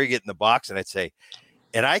watch Barry get in the box and I'd say,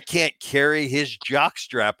 and I can't carry his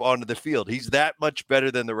jockstrap onto the field. He's that much better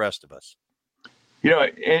than the rest of us. You know,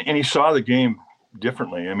 and he saw the game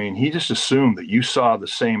differently. I mean, he just assumed that you saw the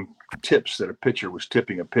same tips that a pitcher was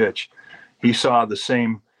tipping a pitch. He saw the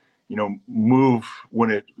same, you know, move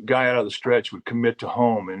when a guy out of the stretch would commit to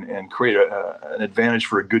home and create an advantage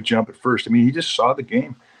for a good jump at first. I mean, he just saw the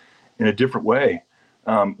game in a different way.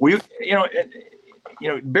 Barry,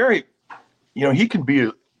 you know, he can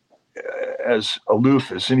be as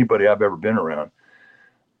aloof as anybody I've ever been around.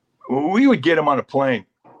 We would get him on a plane.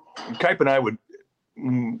 Kipe and I would,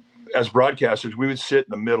 as broadcasters, we would sit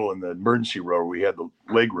in the middle in the emergency row where we had the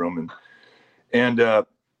leg room, and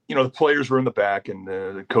you know, the players were in the back and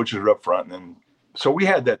the coaches were up front, and so we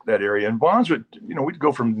had that area. And Bonds would, you know, we'd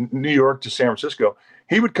go from New York to San Francisco.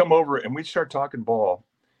 He would come over and we'd start talking ball.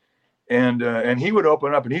 And he would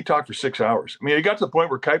open up and he'd talk for 6 hours. I mean, it got to the point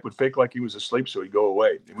where Kipe would fake like he was asleep so he'd go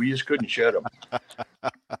away. We just couldn't shed him.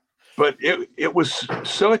 But it was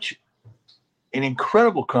such an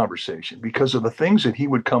incredible conversation because of the things that he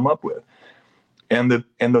would come up with and the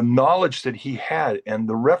knowledge that he had and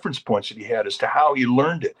the reference points that he had as to how he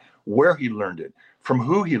learned it, where he learned it, from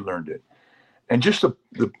who he learned it. And just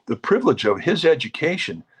the privilege of his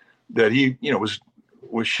education that he, you know,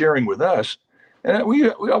 was sharing with us. And we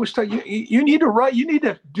always tell you, you need to write, you need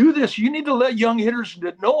to do this. You need to let young hitters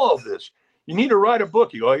that know all this. You need to write a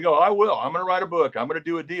book. You go, I will. I'm going to write a book. I'm going to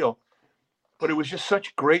do a deal. But it was just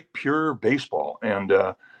such great, pure baseball. And,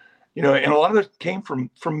 you know, and a lot of it came from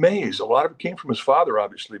Mays. A lot of it came from his father,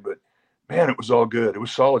 obviously. But, man, it was all good. It was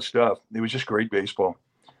solid stuff. It was just great baseball.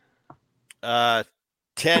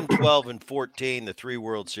 10, 12, and 14, the 3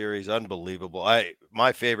 World Series, unbelievable.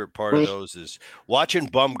 My favorite part of those is watching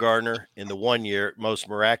Bumgarner in the 1 year, most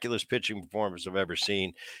miraculous pitching performance I've ever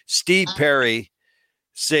seen. Steve Perry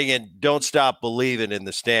singing "Don't Stop Believing" in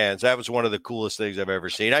the stands. That was one of the coolest things I've ever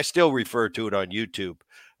seen. I still refer to it on YouTube.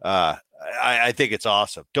 I think it's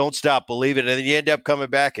awesome. Don't stop believing, and then you end up coming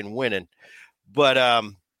back and winning. But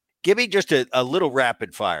give me just a little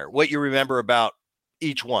rapid fire, what you remember about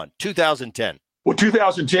each one. 2010. Well,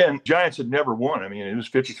 2010, Giants had never won. I mean, it was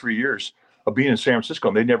 53 years of being in San Francisco,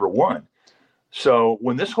 and they never won. So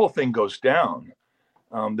when this whole thing goes down,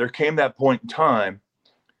 there came that point in time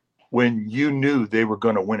when you knew they were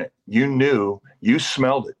going to win it. You knew, you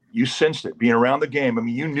smelled it, you sensed it. Being around the game, I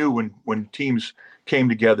mean, you knew when teams came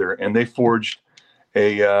together and they forged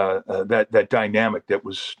that dynamic that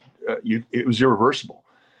was it was irreversible.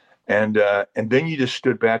 And then you just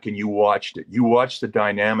stood back and you watched it. You watched the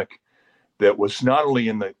dynamic that was not only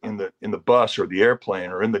in the bus or the airplane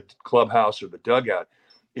or in the clubhouse or the dugout,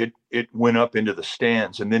 it went up into the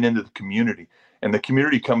stands and then into the community. And the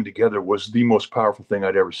community coming together was the most powerful thing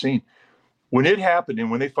I'd ever seen. When it happened and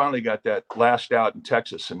when they finally got that last out in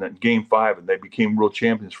Texas and that Game 5 and they became world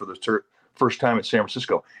champions for the first time in San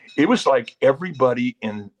Francisco, it was like everybody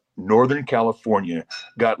in Northern California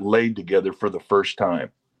got laid together for the first time.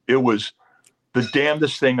 It was the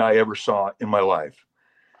damnedest thing I ever saw in my life.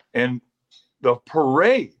 And the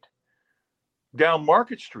parade down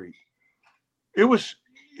Market Street, it was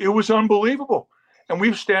unbelievable. And we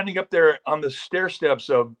were standing up there on the stair steps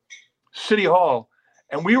of City Hall,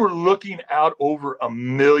 and we were looking out over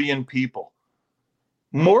 1 million people,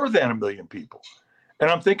 more than 1 million people. And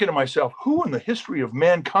I'm thinking to myself, who in the history of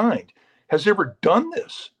mankind has ever done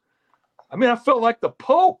this? I mean, I felt like the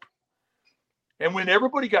Pope. And when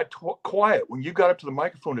everybody got quiet, when you got up to the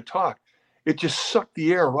microphone to talk, it just sucked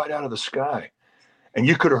the air right out of the sky. And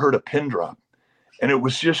you could have heard a pin drop. And it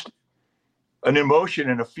was just an emotion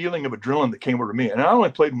and a feeling of adrenaline that came over me. And I only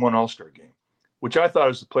played in one All-Star game, which I thought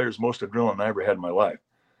was the player's most adrenaline I ever had in my life.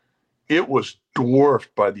 It was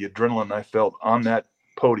dwarfed by the adrenaline I felt on that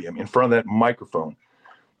podium in front of that microphone,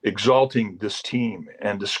 exalting this team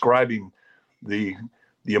and describing the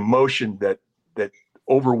emotion that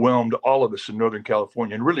overwhelmed all of us in Northern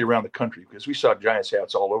California and really around the country, because we saw Giants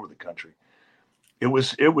hats all over the country. It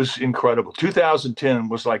was incredible. 2010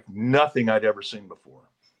 was like nothing I'd ever seen before.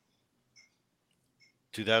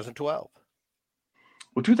 2012.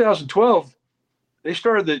 Well, 2012, they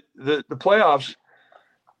started the playoffs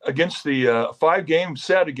against the 5-game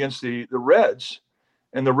set against the Reds,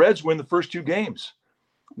 and the Reds win the first 2 games.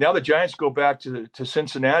 Now the Giants go back to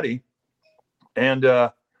Cincinnati, and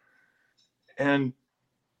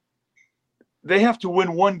they have to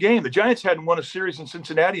win 1 game. The Giants hadn't won a series in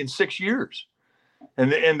Cincinnati in 6 years,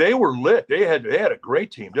 and they were lit. They had a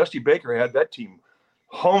great team. Dusty Baker had that team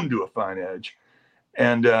honed to a fine edge,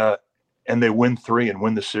 and they win 3 and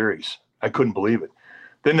win the series. I couldn't believe it.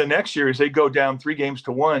 Then the next series, they go down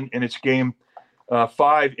 3-1, and it's game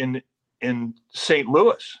 5 in St.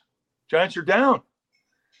 Louis. Giants are down,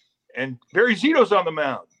 and Barry Zito's on the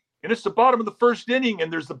mound, and it's the bottom of the first inning,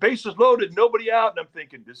 and there's the bases loaded, nobody out, and I'm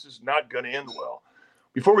thinking this is not going to end well.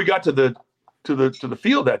 Before we got to the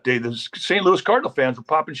field that day, the St. Louis Cardinal fans were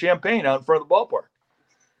popping champagne out in front of the ballpark,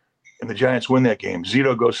 and the Giants win that game.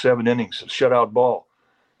 Zito goes 7 innings of shutout ball,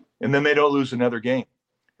 and then they don't lose another game.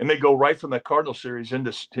 And they go right from that Cardinal series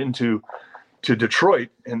into Detroit,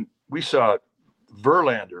 and we saw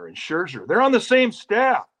Verlander and Scherzer. They're on the same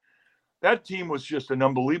staff. That team was just an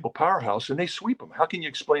unbelievable powerhouse, and they sweep them. How can you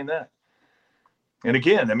explain that? And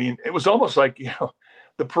again, I mean, it was almost like,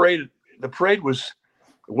 the parade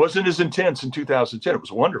wasn't as intense in 2010. It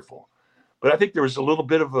was wonderful, but I think there was a little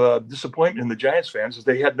bit of a disappointment in the Giants fans as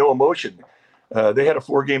they had no emotion. They had a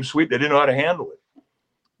 4-game sweep. They didn't know how to handle it.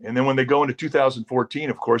 And then when they go into 2014,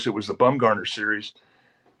 of course, it was the Bumgarner series,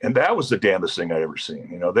 and that was the damnedest thing I'd ever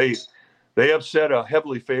seen. They upset a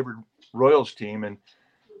heavily favored Royals team, and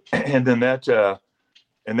then that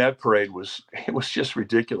parade was just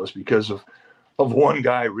ridiculous because of one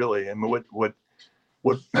guy, really. And what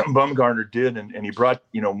Bumgarner did, and he brought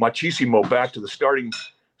Machisimo back to the starting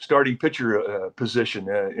pitcher position.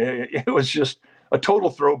 It was just a total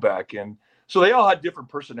throwback, and so they all had different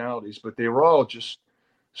personalities, but they were all just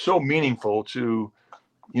so meaningful to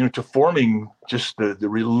forming just the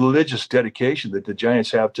religious dedication that the Giants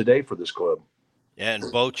have today for this club. Yeah, and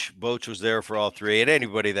Boch was there for all 3. And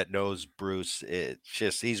anybody that knows Bruce,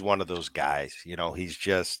 he's one of those guys. He's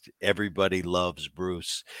just, everybody loves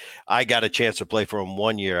Bruce. I got a chance to play for him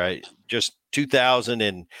 1 year.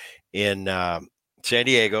 2000 in San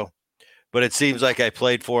Diego. But it seems like I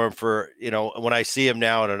played for him for, when I see him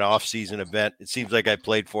now in an off-season event, it seems like I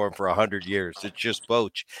played for him for 100 years. It's just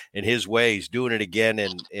Boch and his ways, doing it again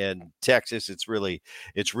in Texas. It's really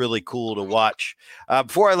cool to watch.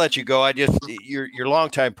 Before I let you go, your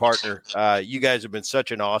longtime partner, you guys have been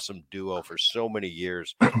such an awesome duo for so many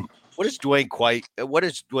years. What does Dwayne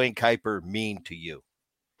Kuiper mean to you?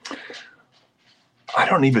 I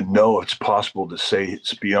don't even know if it's possible to say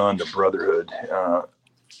it's beyond a brotherhood.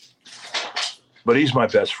 But he's my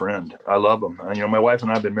best friend. I love him. My wife and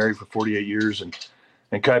I have been married for 48 years, and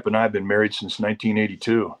Kuiper and I have been married since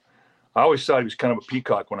 1982. I always thought he was kind of a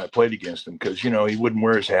peacock when I played against him because, he wouldn't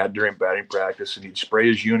wear his hat during batting practice, and he'd spray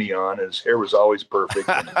his uni on, and his hair was always perfect.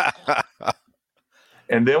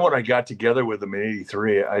 And then when I got together with him in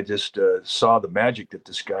 83, I just saw the magic that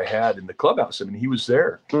this guy had in the clubhouse. I mean, he was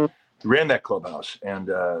there. He ran that clubhouse, and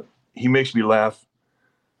he makes me laugh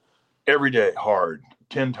every day hard.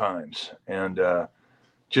 10 times. And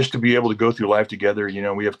just to be able to go through life together,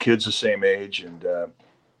 we have kids the same age, and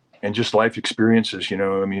just life experiences,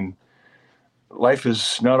 life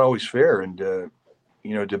is not always fair. And, to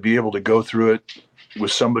be able to go through it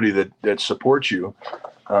with somebody that supports you,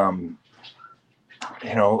 like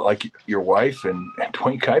your wife and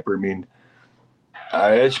Dwayne Kuiper,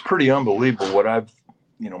 it's pretty unbelievable what I've,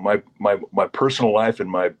 my personal life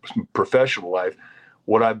and my professional life,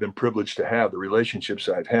 what I've been privileged to have, the relationships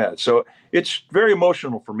I've had. So it's very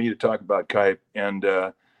emotional for me to talk about Kuiper, and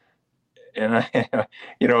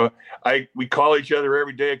we call each other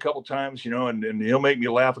every day a couple times, and he'll make me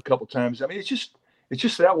laugh a couple times. I mean, it's just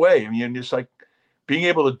that way. I mean, it's like being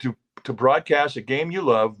able to broadcast a game you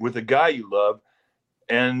love with a guy you love,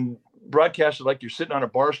 and broadcast it like you're sitting on a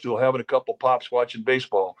bar stool having a couple pops watching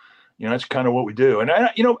baseball. That's kind of what we do. And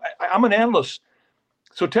I'm an analyst,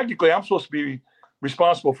 so technically I'm supposed to be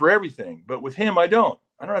responsible for everything, but with him, I don't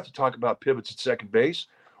have to talk about pivots at second base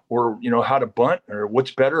or, how to bunt or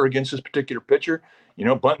what's better against this particular pitcher,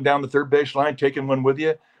 bunting down the third base line, taking one with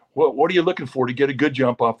you. What are you looking for to get a good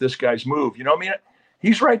jump off this guy's move?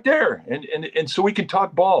 He's right there. And so we can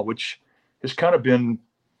talk ball, which has kind of been,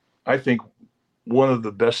 I think, one of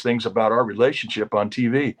the best things about our relationship on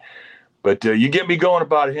TV. But you get me going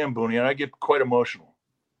about him, Booney, and I get quite emotional.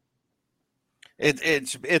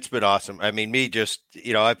 It's been awesome. I mean, me just,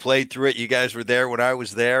 I played through it. You guys were there when I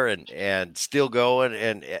was there, and still going.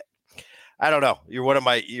 And I don't know. You're one of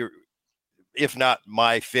if not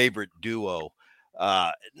my favorite duo.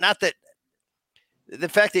 Not that the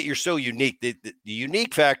fact that you're so unique. The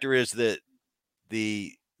unique factor is that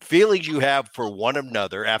the feelings you have for one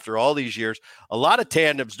another after all these years. A lot of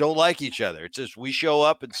tandems don't like each other. It's just we show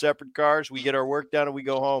up in separate cars, we get our work done, and we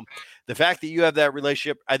go home. The fact that you have that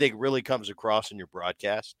relationship, I think, really comes across in your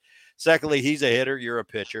broadcast. Secondly, he's a hitter, you're a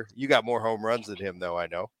pitcher. You got more home runs than him, though, I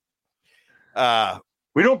know.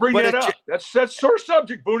 We don't bring that up. That's sore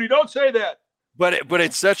subject, Booney. Don't say that. But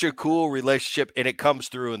it's such a cool relationship, and it comes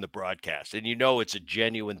through in the broadcast. And it's a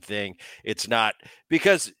genuine thing. It's not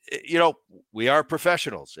because we are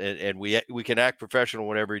professionals, and we can act professional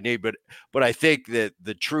whenever we need. But I think that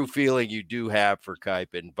the true feeling you do have for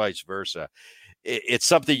Kuip and vice versa, it's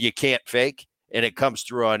something you can't fake, and it comes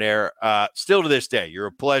through on air. Still to this day, you're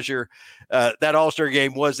a pleasure. That All-Star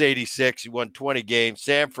game was '86. You won 20 games.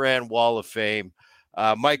 San Fran Wall of Fame.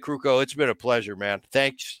 Mike Krukow, it's been a pleasure, man.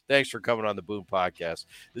 Thanks for coming on the Boone Podcast.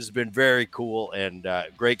 This has been very cool and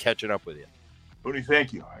great catching up with you. Booney,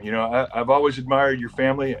 thank you. I've always admired your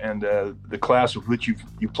family and the class with which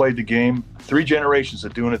you played the game. 3 generations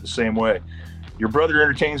of doing it the same way. Your brother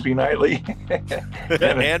entertains me nightly,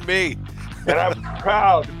 and me. And I'm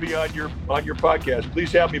proud to be on your podcast.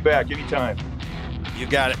 Please have me back anytime. You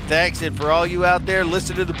got it. Thanks. And for all you out there,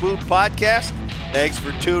 listen to the Boone Podcast. Thanks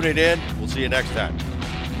for tuning in. We'll see you next time.